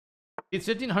These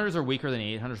 1500s are weaker than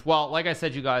 800s. Well, like I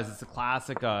said, you guys, it's the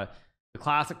classic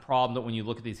problem that when you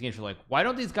look at these games, you're like, why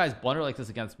don't these guys blunder like this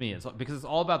against me? It's because it's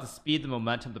all about the speed, the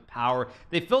momentum, the power.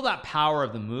 They feel that power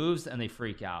of the moves and they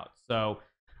freak out. So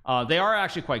they are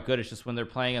actually quite good. It's just when they're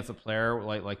playing as a player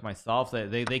like myself,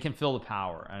 they can feel the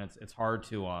power, and it's hard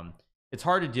to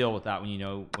deal with that when you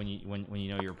know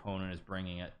your opponent is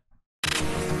bringing it.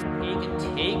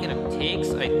 Take, and if takes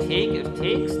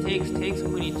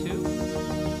queen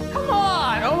e2. Come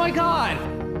on! Oh my god!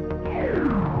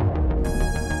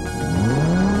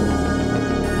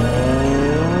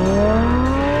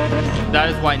 That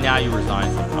is why now you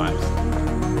resign sometimes.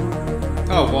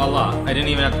 Oh, voila. I didn't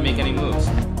even have to make any moves.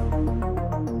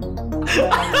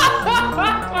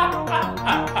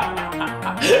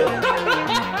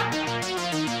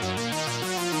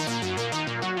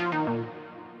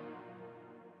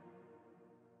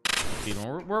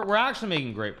 We're actually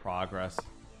making great progress.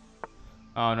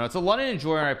 Oh no, it's a London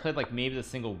Enjoyer. I played like maybe the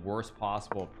single worst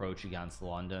possible approach against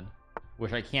London,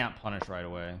 which I can't punish right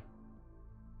away.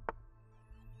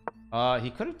 He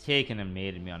could have taken and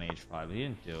mated me on h5, but he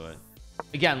didn't do it.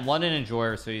 Again, London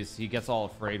Enjoyer, so he gets all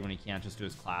afraid when he can't just do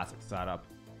his classic setup.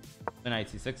 The knight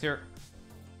c6 here.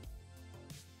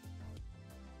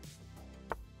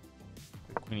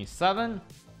 Queen e7.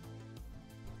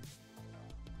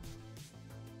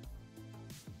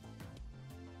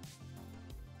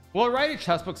 Will I write a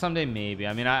chess book someday? Maybe.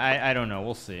 I mean, I don't know.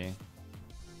 We'll see.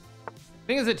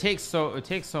 Thing is, it takes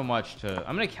so much to.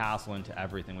 I'm gonna castle into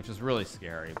everything, which is really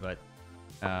scary. But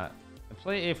I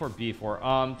play a4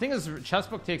 b4. Thing is, chess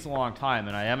book takes a long time,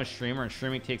 and I am a streamer, and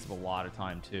streaming takes up a lot of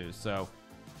time too. So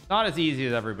it's not as easy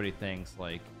as everybody thinks.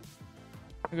 Like,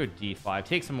 I'm gonna go d5.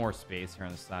 Take some more space here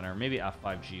in the center. Maybe f5,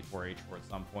 g4, h4 at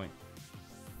some point.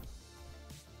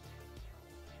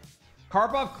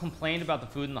 Karpov complained about the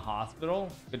food in the hospital.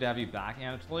 Good to have you back,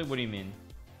 Anatoly. What do you mean?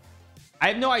 I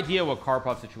have no idea what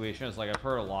Karpov's situation is. Like, I've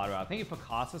heard a lot about it. I think he put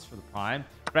Costas for the prime,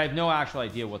 but I have no actual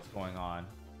idea what's going on.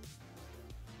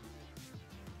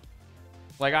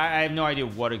 Like, I have no idea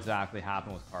what exactly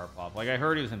happened with Karpov. Like, I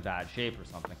heard he was in bad shape or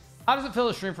something. How does it feel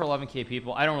to stream for 11k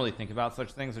people? I don't really think about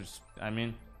such things. I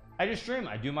mean, I just stream.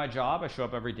 I do my job. I show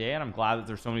up every day, and I'm glad that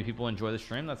there's so many people who enjoy the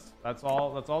stream. That's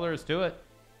all there is to it,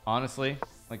 honestly.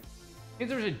 Like, I think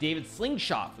there's a David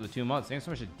Slingshot for the 2 months. Thanks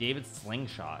so much to David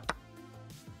Slingshot.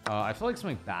 I feel like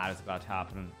something bad is about to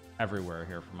happen everywhere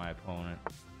here for my opponent.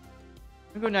 I'm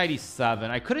gonna go 97.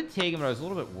 I couldn't take him, but I was a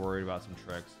little bit worried about some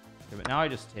tricks. Okay, but now I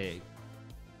just take,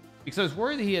 because I was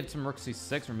worried that he had some rook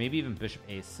c6 or maybe even bishop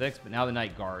a6, but now the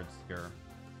knight guards here.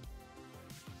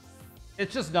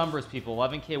 It's just numbers, people.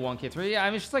 11k, 1k, 3. Yeah, I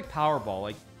mean, it's just like Powerball.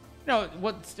 Like, you know,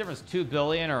 what's the difference? 2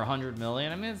 billion or 100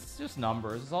 million? I mean, it's just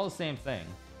numbers. It's all the same thing.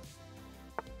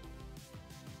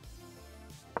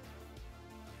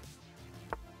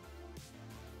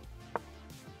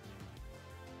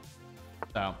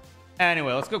 So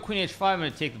anyway, let's go queen h5. I'm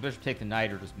going to take the bishop, take the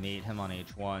knight, or just mate him on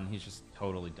h1. He's just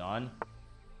totally done.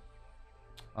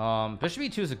 Bishop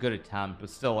e2 is a good attempt, but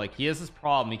still, like, he has this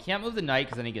problem. He can't move the knight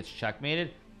because then he gets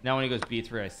checkmated. Now when he goes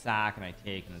b3, I sack and I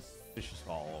take, and it's just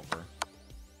all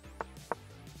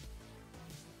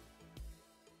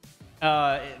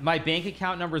over. My bank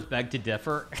account numbers beg to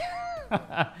differ.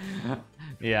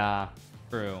 Yeah,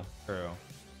 true.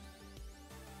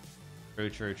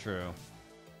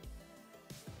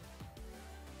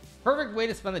 Perfect way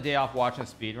to spend the day off watching a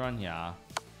speedrun. Yeah,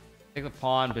 take the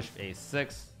pawn, bishop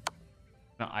a6.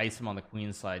 I'm gonna ice him on the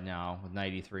queen side now with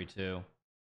knight e3 too.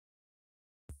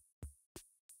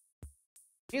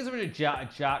 He's over to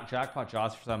jackpot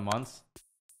jaws for 7 months.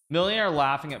 Millionaire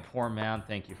laughing at poor man.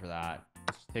 Thank you for that.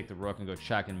 Let's just take the rook and go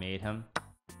check and mate him.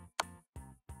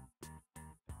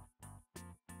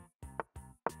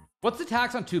 What's the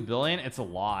tax on 2 billion? It's a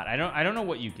lot. I don't know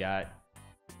what you get,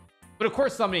 but of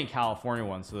course somebody in California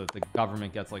won, so that the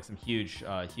government gets like some huge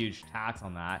tax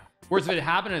on that. Whereas if it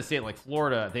happened in a state like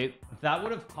Florida, that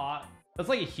would have caught, that's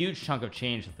like a huge chunk of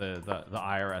change that the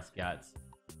IRS gets.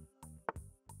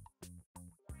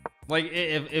 Like,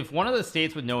 if one of the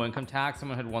states with no income tax,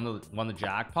 someone had won the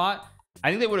jackpot, I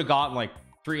think they would have gotten like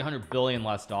 300 billion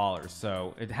less dollars.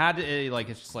 So it had to, like,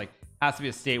 it's just like, has to be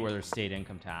a state where there's state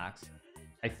income tax,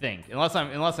 I think, unless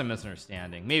I'm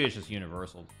misunderstanding. Maybe it's just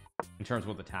universal in terms of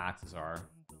what the taxes are.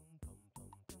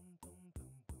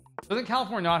 Doesn't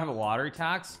California not have a lottery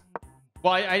tax?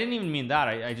 Well, I didn't even mean that.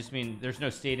 I just mean there's no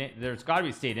there's got to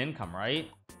be state income, right?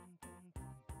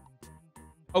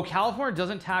 Oh, California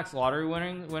doesn't tax lottery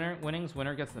winnings.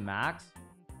 Winner gets the max.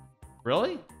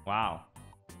 Really? Wow.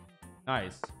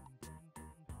 Nice.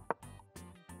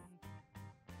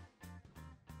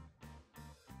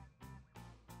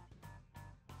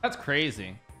 That's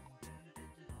crazy.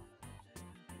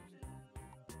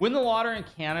 Win the lottery in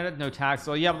Canada, no tax.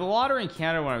 So yeah, but the lottery in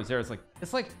Canada when I was there, it's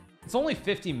only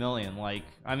 50 million. Like,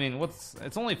 I mean,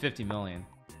 it's only 50 million.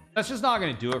 That's just not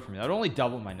going to do it for me. That would only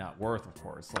double my net worth, of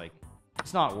course. Like,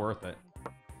 it's not worth it.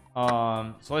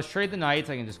 So let's trade the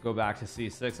knights. I can just go back to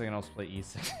c6. I can also play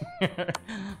e6.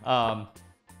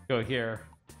 Go here.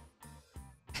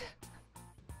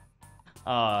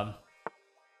 I'm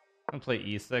gonna play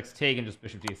e6, take, and just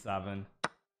bishop d7.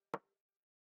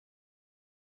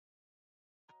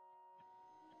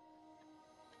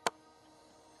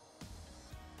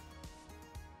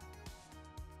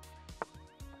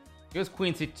 Goes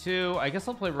queen c2. I guess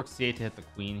I'll play rook c8 to hit the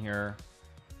queen here.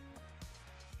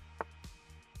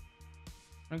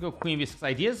 I'm gonna go queen b6.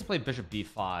 Idea is to play bishop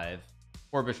b5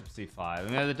 or bishop c5. I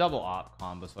mean, I have the double op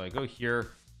combo, so I go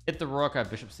here, hit the rook. I have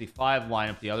bishop c5, line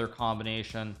up the other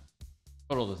combination.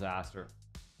 Total disaster.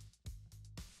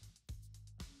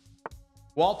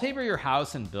 Wallpaper your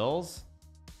house and bills.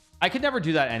 I could never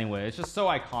do that anyway. It's just so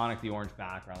iconic, the orange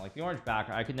background. Like the orange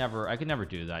background, I could never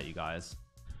do that, you guys.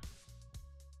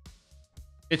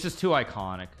 It's just too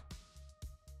iconic.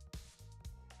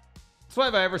 That's why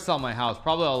if I ever sell my house,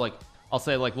 probably I'll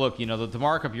say like, look, you know, the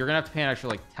markup, you're gonna have to pay an extra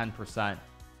like 10%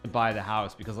 to buy the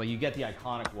house, because like you get the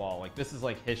iconic wall. Like this is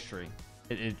like history.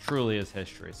 It truly is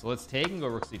history. So let's take and go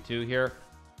rook c2 here.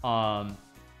 Okay,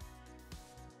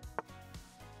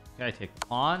 I take the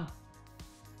pawn.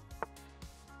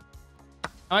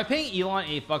 Am I paying Elon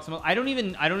 $8 a month? I don't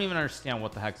even understand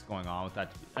what the heck's going on with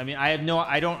that. I mean, I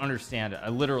don't understand it.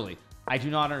 I do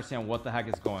not understand what the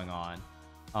heck is going on.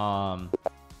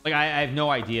 Like I have no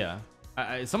idea.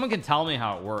 Someone can tell me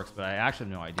how it works, but I actually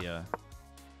have no idea.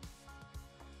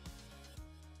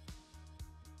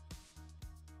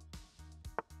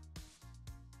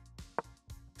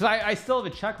 Because I still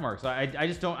have a check mark, so I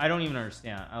don't even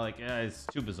understand. It's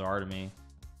too bizarre to me.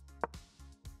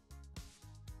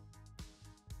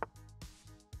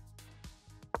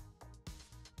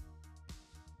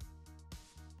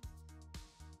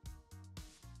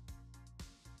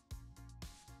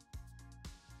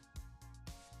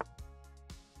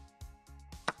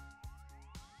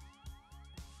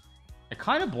 I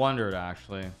kind of blundered,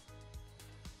 actually.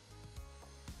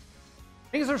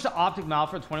 Thanks so much to Optic Mal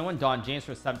for 21, Don James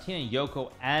for 17, and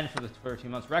Yoko N for the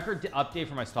 13 months. Record update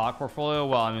for my stock portfolio.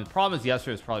 Well, I mean, the problem is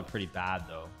yesterday was probably pretty bad,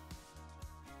 though.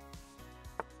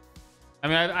 I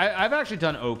mean, I've actually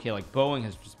done okay. Like Boeing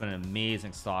has just been an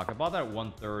amazing stock. I bought that at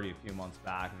 130 a few months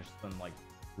back, and it's just been like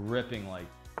ripping like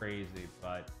crazy.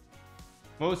 But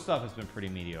most stuff has been pretty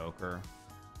mediocre.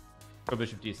 Go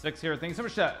bishop d6 here. Thanks so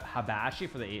much to Habashi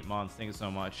for the 8 months. Thank you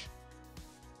so much.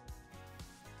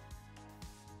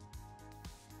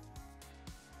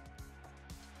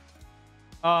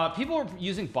 People are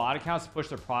using bot accounts to push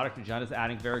their product agendas,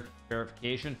 adding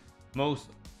verification.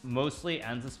 Mostly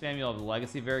ends the spam. You'll have the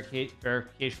legacy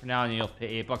verification for now, and you'll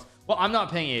pay $8. Well, I'm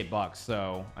not paying $8,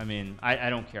 so I mean,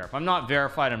 I don't care. If I'm not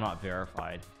verified, I'm not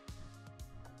verified.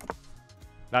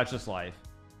 That's just life.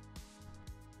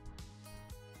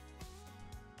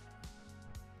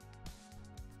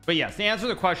 But yes, to answer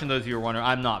the question, those of you who are wondering,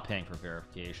 I'm not paying for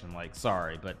verification. Like,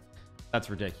 sorry, but that's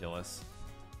ridiculous.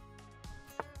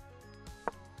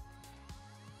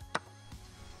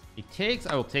 He takes.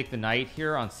 I will take the knight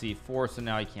here on c4, so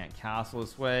now he can't castle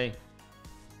this way.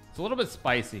 It's a little bit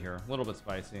spicy here. A little bit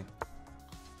spicy.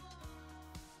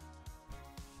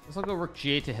 Let's go rook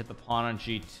g8 to hit the pawn on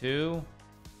g2.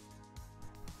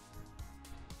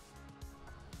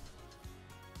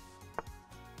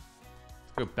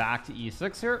 Let's go back to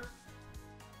e6 here.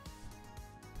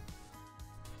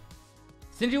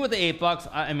 Stingy with the $8.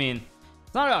 I mean,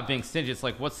 it's not about being stingy. It's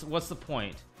like, what's the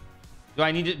point? Do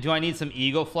I need some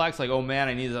ego flex? Like, oh man,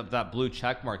 I need that blue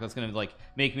check mark. That's gonna like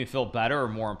make me feel better or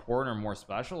more important or more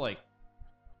special. Like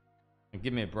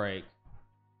give me a break.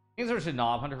 Things are just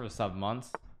knob hunter for 7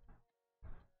 months.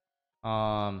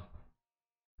 Knight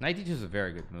d2 is a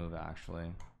very good move, actually.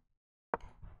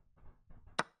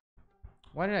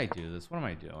 Why did I do this? What am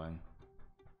I doing?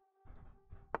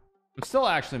 I'm still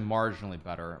actually marginally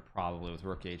better, probably, with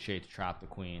rook h8 to trap the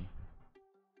queen.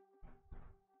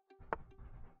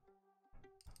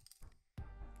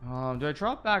 Do I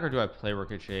drop back or do I play rook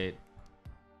h8?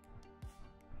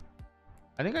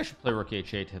 I think I should play rook h8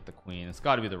 to hit the queen. It's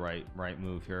got to be the right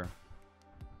move here.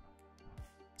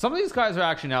 Some of these guys are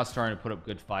actually now starting to put up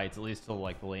good fights, at least till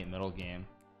like the late middle game.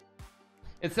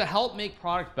 It's to help make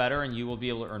product better, and you will be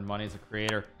able to earn money as a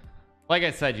creator. Like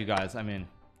I said, you guys, I mean,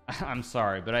 I'm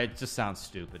sorry, but it just sounds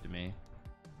stupid to me.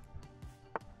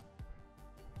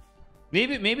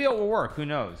 Maybe it will work. Who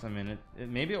knows? I mean,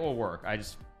 maybe it will work. I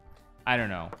just I don't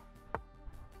know,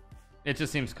 it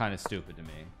just seems kind of stupid to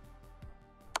me.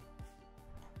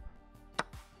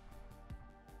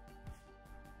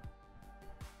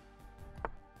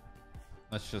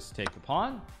 Let's just take the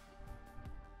pawn.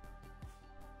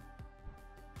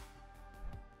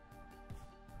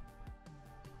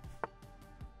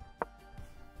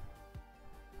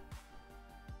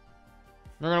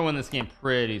 We're gonna win this game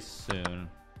pretty soon.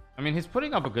 I mean, he's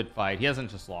putting up a good fight. He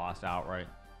hasn't just lost outright.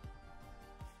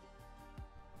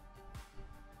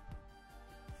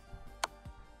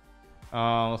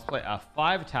 Let's play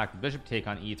f5, attack the bishop, take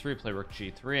on e3, play rook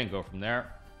g3, and go from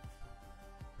there.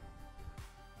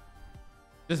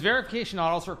 Does verification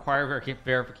not also require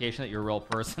verification that you're a real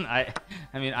person? I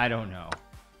mean, I don't know.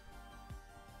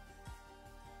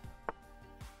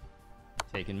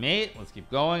 Taken mate. Let's keep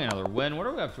going. Another win. What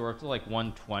are we up to? We're up to like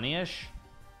 120-ish.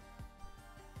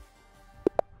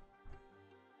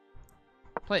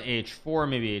 Play h4,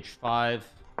 maybe h5.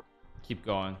 Keep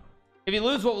going. If you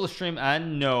lose, what will the stream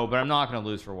end? No, but I'm not going to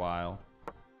lose for a while.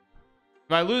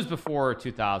 If I lose before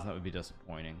 2000, that would be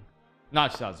disappointing.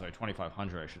 Not 2000, sorry,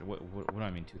 2500. I should. What do I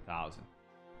mean 2000?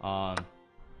 Let's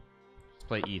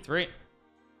play e3.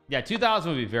 Yeah,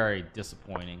 2000 would be very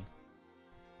disappointing.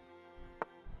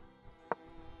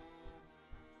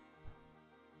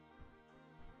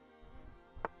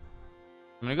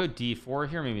 I'm gonna go d4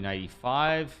 here, maybe knight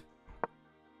e5.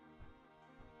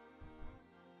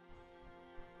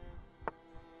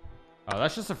 Oh,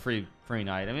 that's just a free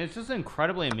knight. I mean, it's just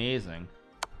incredibly amazing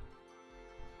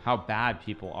how bad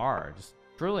people are. Just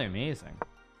truly amazing.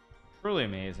 Truly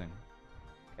amazing.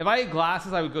 If I had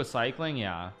glasses, I would go cycling.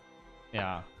 Yeah.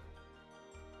 Yeah.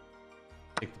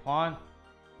 Take the pawn.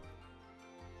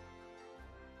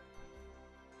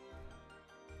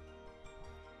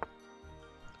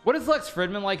 What is Lex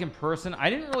Fridman like in person? I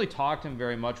didn't really talk to him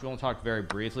very much. We only talked very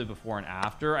briefly before and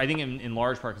after. I think in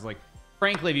large part because, like,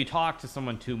 frankly, if you talk to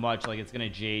someone too much, like, it's gonna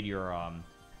jade your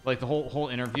like the whole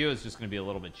interview is just gonna be a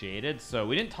little bit jaded. So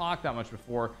we didn't talk that much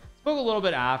before. Spoke a little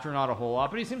bit after, not a whole lot,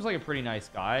 but he seems like a pretty nice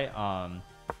guy.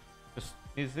 Just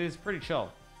he's pretty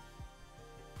chill.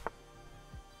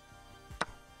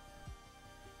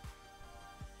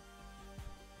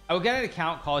 I would get an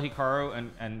account called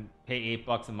Hikaru and pay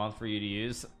 $8 a month for you to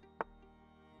use.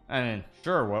 I mean,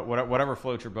 sure, whatever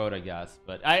floats your boat, I guess.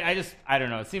 But I don't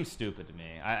know. It seems stupid to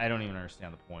me. I don't even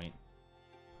understand the point.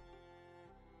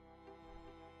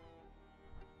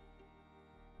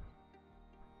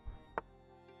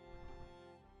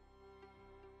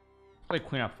 Play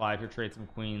queen f5 here, trade some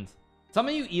queens. Some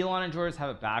of you Elon enjoyers have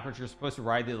it backwards. You're supposed to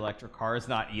ride the electric cars,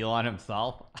 not Elon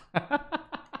himself.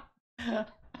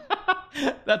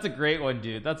 That's a great one,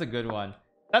 dude. That's a good one.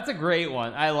 That's a great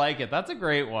one. I like it. That's a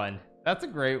great one. That's a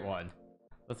great one.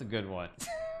 That's a good one.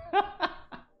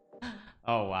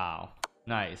 Oh wow,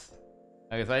 nice.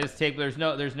 I guess I just take. There's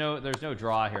no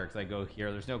draw here because I go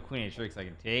here. There's no queen h3 because I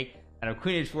can take. And a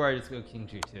queen h4, I just go king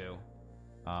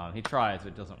g2. He tries, but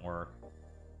it doesn't work.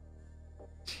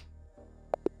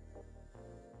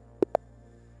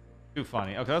 Too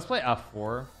funny. Okay, let's play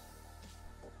f4.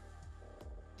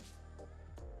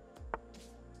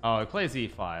 Oh, he plays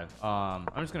e5. I'm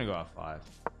just gonna go f5.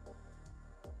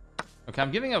 Okay,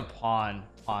 I'm giving a pawn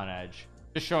edge,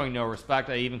 just showing no respect.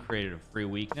 I even created a free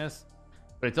weakness,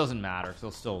 but it doesn't matter because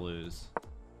he'll still lose.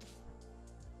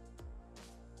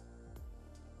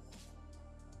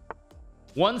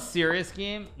 One serious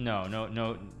game?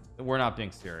 No, we're not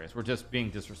being serious. We're just being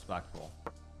disrespectful.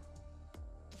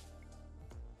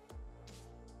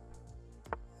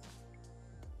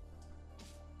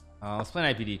 Let's play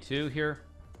knight bd2 here.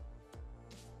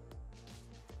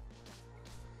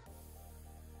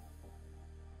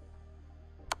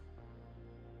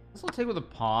 This will take with a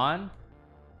pawn.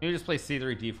 Maybe just play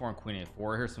c3, d4, and queen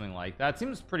a4 here, something like that.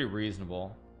 Seems pretty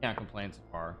reasonable. Can't complain so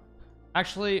far.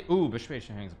 Actually, ooh, bishop h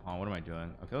hangs a pawn. What am I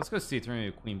doing? Okay, let's go c3,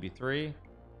 maybe queen b3.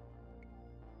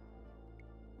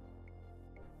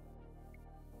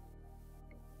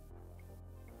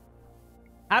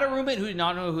 Had a roommate who did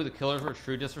not know who the killers were.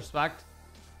 True disrespect.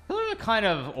 Killers are kind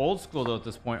of old school though at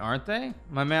this point, aren't they?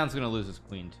 My man's gonna lose his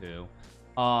queen too.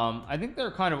 I think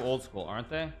they're kind of old school, aren't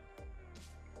they?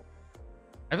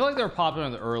 I feel like they were popular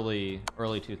in the early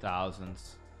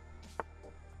 2000s.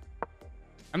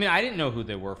 I mean, I didn't know who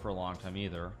they were for a long time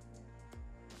either.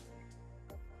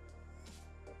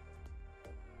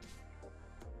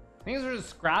 I think these are just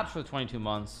scraps for the 22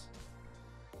 months.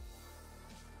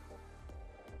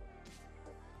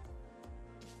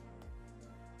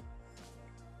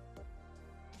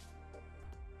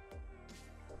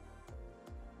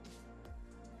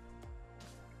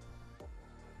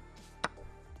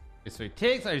 Okay, so he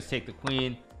takes. I just take the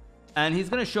queen. And he's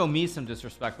going to show me some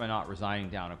disrespect by not resigning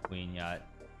down a queen yet.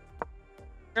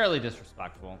 Fairly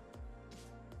disrespectful.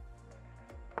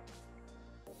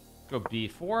 Go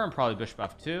b4 and probably bishop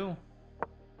f2.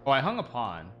 Oh, I hung a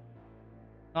pawn.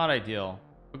 Not ideal,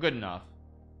 but good enough.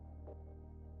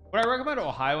 Would I recommend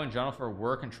Ohio in general for a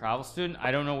work and travel student?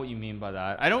 I don't know what you mean by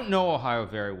that. I don't know Ohio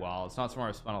very well. It's not somewhere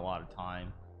I've spent a lot of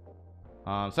time.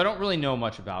 So I don't really know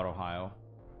much about Ohio.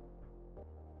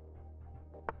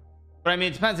 But I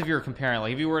mean, it depends if you're comparing.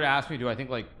 Like, if you were to ask me, do I think,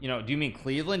 like, you know, do you mean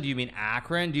Cleveland? Do you mean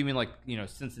Akron? Do you mean, like, you know,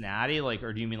 Cincinnati? Like,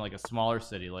 or do you mean like a smaller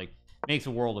city? Like, it makes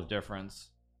a world of difference.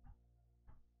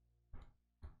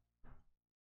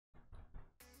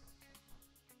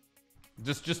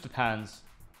 Just depends.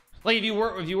 Like, if you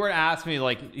were to ask me,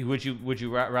 like, would you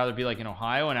rather be like in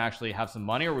Ohio and actually have some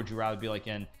money, or would you rather be like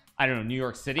in, I don't know, New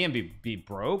York City and be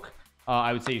broke?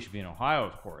 I would say you should be in Ohio,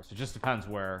 of course. It just depends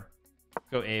where.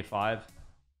 Go a5.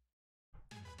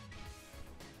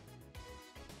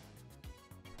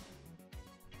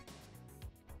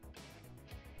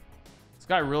 This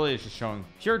guy really is just showing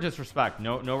pure disrespect.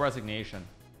 No resignation.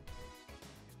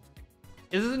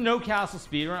 Is this a no castle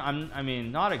speedrun? I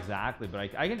mean, not exactly, but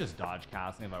I can just dodge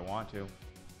castling if I want to.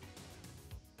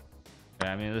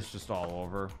 Yeah, I mean, this is just all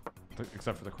over,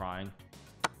 except for the crying.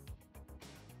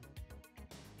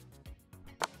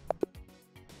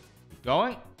 Keep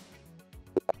going.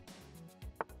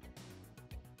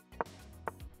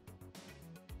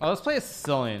 Oh, let's play a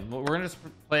Sicilian. We're gonna just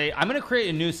play. I'm gonna create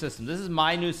a new system. This is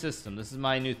my new system. This is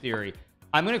my new theory.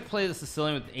 I'm gonna play the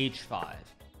Sicilian with h5.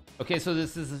 Okay, so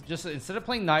this is just, instead of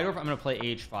playing Najdorf, I'm gonna play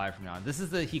h5 from now on. This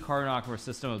is the Hikaru Nakamura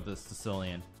system of the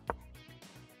Sicilian.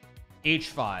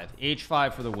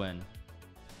 h5 for the win.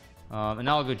 And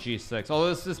now I'll go g6.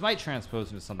 Although this might transpose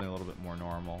into something a little bit more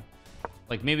normal.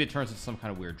 Like, maybe it turns into some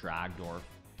kind of weird Dragdorf.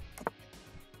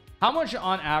 How much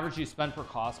on average do you spend per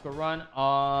Costco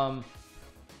run?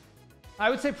 I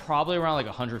would say probably around like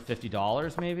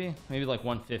 $150, maybe like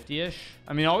 150-ish.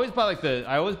 I mean, I always buy like the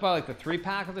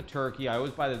 3-pack of the turkey. I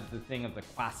always buy the thing of the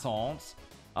croissants.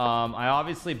 I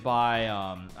obviously buy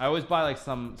I always buy like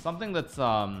something that's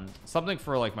something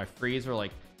for like my freezer,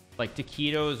 like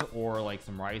taquitos or like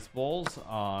some rice bowls.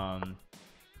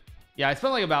 Yeah, I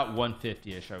spent like about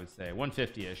 150-ish, I would say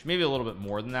 150-ish, maybe a little bit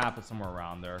more than that, but somewhere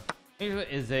around there. Maybe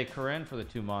is a Corinne for the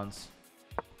 2 months.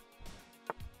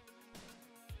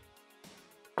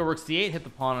 So work c8, hit the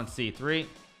pawn on c3. I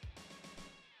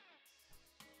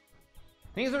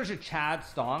think there's a Chad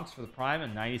Stonks for the prime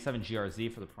and 97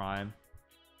 GRZ for the prime.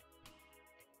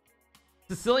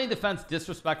 Sicilian defense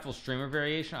disrespectful streamer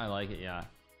variation. I like it.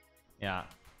 Yeah.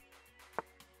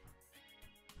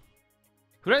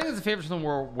 Who do I think is the favorite to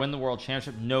win the world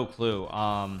championship? No clue.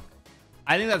 I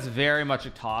think that's very much a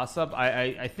toss-up.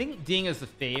 I think Ding is the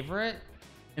favorite,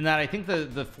 in that I think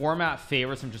the format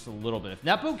favors him just a little bit. If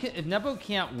Nepo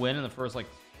can't win in the first like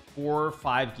 4 or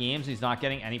 5 games, he's not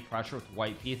getting any pressure with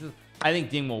white pieces, I think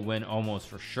Ding will win almost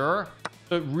for sure.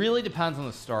 So it really depends on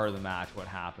the start of the match what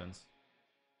happens.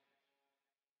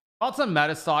 Thoughts on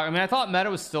meta stock? I mean, I thought meta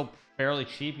was still fairly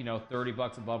cheap, you know,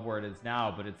 $30 above where it is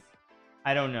now, but it's,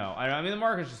 I don't know. I mean, the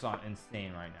market's just on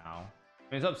insane right now.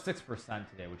 I mean, it's up 6%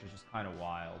 today, which is just kind of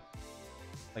wild.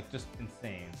 Like, just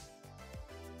insane.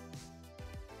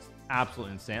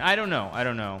 Absolutely insane. I don't know. I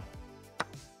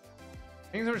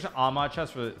think there's an Ahmad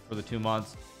chest for the 2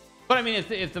 months. But I mean,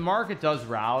 if the market does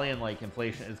rally and like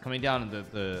inflation is coming down and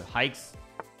the hikes,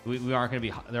 we aren't going to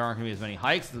be, there aren't going to be as many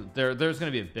hikes. There's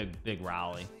going to be a big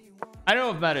rally. I don't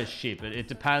know if meta is cheap. It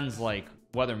depends like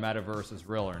whether metaverse is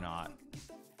real or not.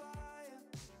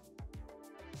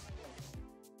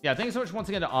 Yeah, thank you so much once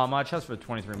again to Ahmad chest for the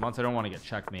 23 months. I don't want to get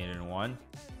checkmated in one.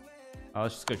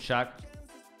 Let's just go check.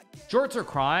 Shorts are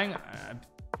crying.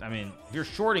 I mean, if you're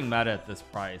shorting meta at this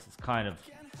price, it's kind of,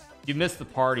 you missed the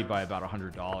party by about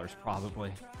 $100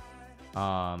 probably.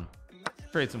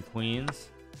 Trade some queens.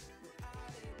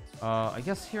 I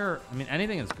guess here, I mean,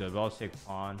 anything is good, but I'll just take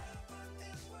pawn.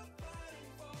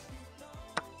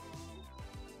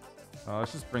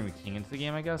 Let's just bring the king into the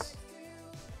game, I guess.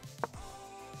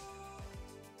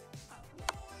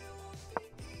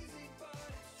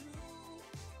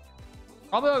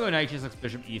 Probably I'll go knight g6,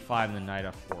 bishop e5, and then knight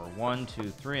f4. 1, 2,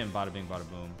 3, and bada bing, bada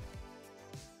boom.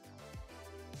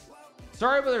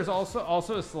 Sorry, but there's also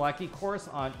a Selecki course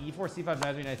on e4, c5,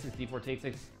 knight 3, knight 6, d4, take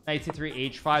 6, knight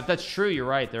c3, h5. That's true. You're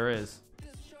right. There is.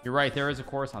 You're right. There is a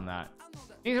course on that.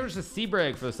 Thanks so much to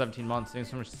Seabrig for the 17 months.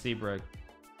 Thanks so much to Seabrig.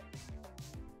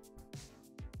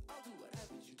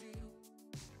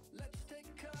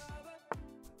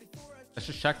 Let's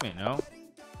just checkmate, no?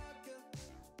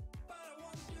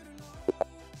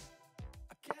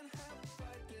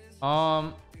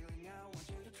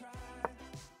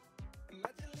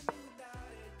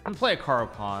 I'm gonna play a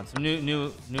Karukan, some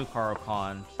new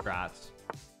Karukan strats.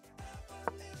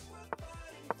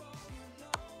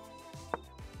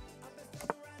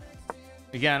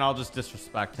 Again, I'll just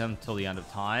disrespect him till the end of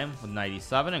time with knight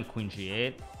e7 and queen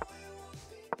g8.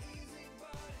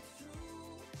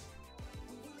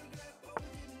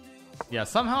 Yeah,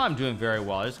 somehow I'm doing very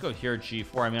well. I just go here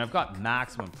g4. I mean, I've got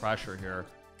maximum pressure here.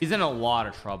 He's in a lot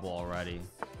of trouble already.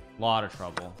 A lot of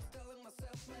trouble.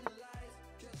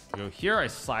 I go here, I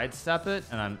sidestep it,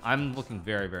 and I'm looking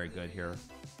very, very good here.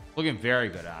 Looking very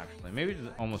good, actually. Maybe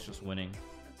almost just winning.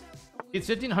 These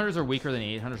 1500s are weaker than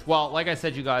 800s. Well, like I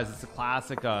said, you guys, it's the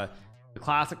classic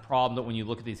problem that when you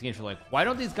look at these games, you're like, why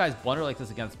don't these guys blunder like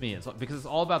this against me? It's because it's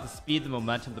all about the speed, the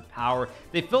momentum, the power.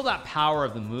 They feel that power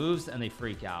of the moves and they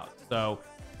freak out. So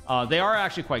they are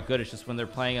actually quite good. It's just when they're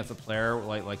playing against a player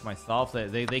like myself,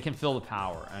 they can feel the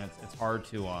power, and it's hard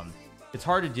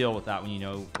to deal with that when you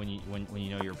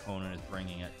know your opponent is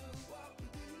bringing it.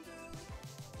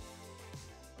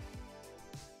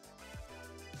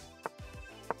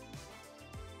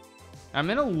 I'm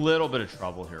in a little bit of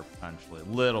trouble here, potentially. A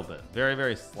little bit. Very,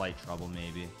 very slight trouble,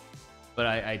 maybe. But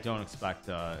I don't expect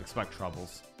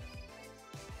troubles.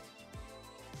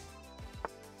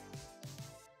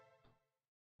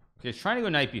 Okay, he's trying to go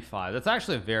knight b5. That's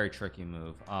actually a very tricky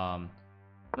move. I'm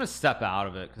going to step out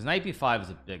of it, because knight b5 is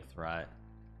a big threat.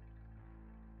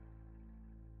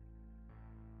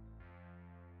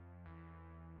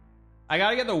 I got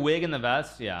to get the wig and the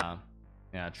vest. Yeah.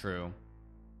 Yeah, true.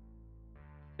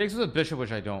 Takes with a bishop,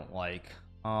 which I don't like.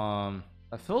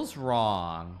 That feels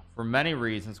wrong for many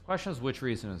reasons. Question is which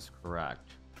reason is correct.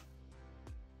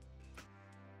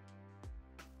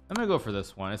 I'm gonna go for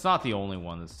this one. It's not the only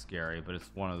one that's scary, but it's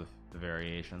one of the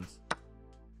variations.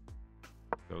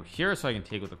 Go here so I can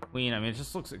take with the queen. I mean, it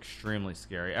just looks extremely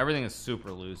scary. Everything is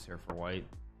super loose here for white.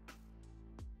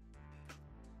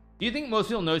 Do you think most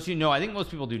people notice you? No, I think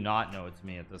most people do not know it's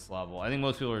me at this level. I think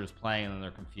most people are just playing and then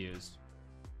they're confused.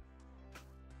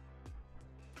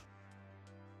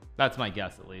 That's my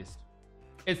guess, at least.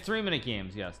 It's 3-minute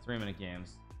games. Yes, 3-minute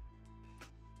games.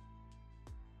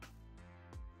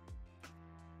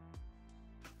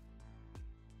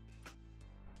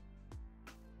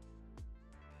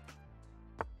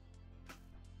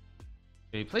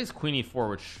 He plays queen e4,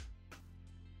 which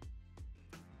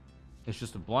is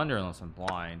just a blunder unless I'm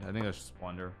blind. I think that's just a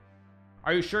blunder.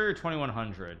 Are you sure you're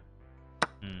 2100?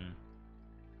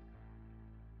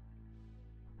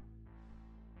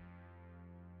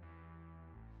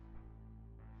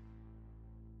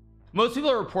 Most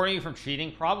people are reporting you from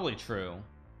cheating. Probably true.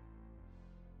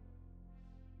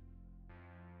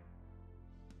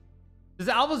 Does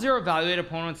Alpha Zero evaluate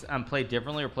opponents and play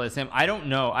differently or play the same? I don't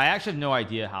know. I actually have no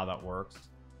idea how that works.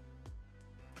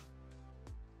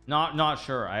 Not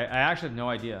sure. I actually have no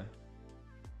idea.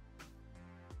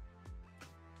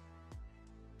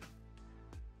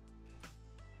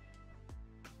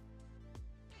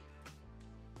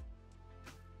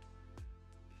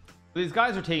 These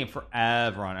guys are taking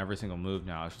forever on every single move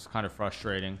now. It's just kind of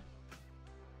frustrating.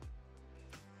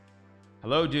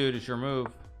 Hello, dude. It's your move.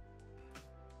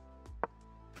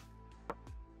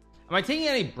 Am I taking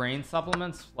any brain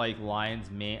supplements like lion's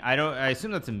mane? I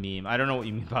assume that's a meme. I don't know what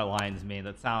you mean by lion's mane.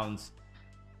 That sounds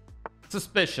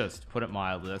suspicious, to put it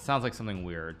mildly. That sounds like something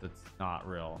weird that's not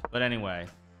real. But anyway,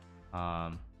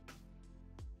 that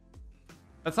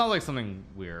sounds like something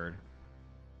weird.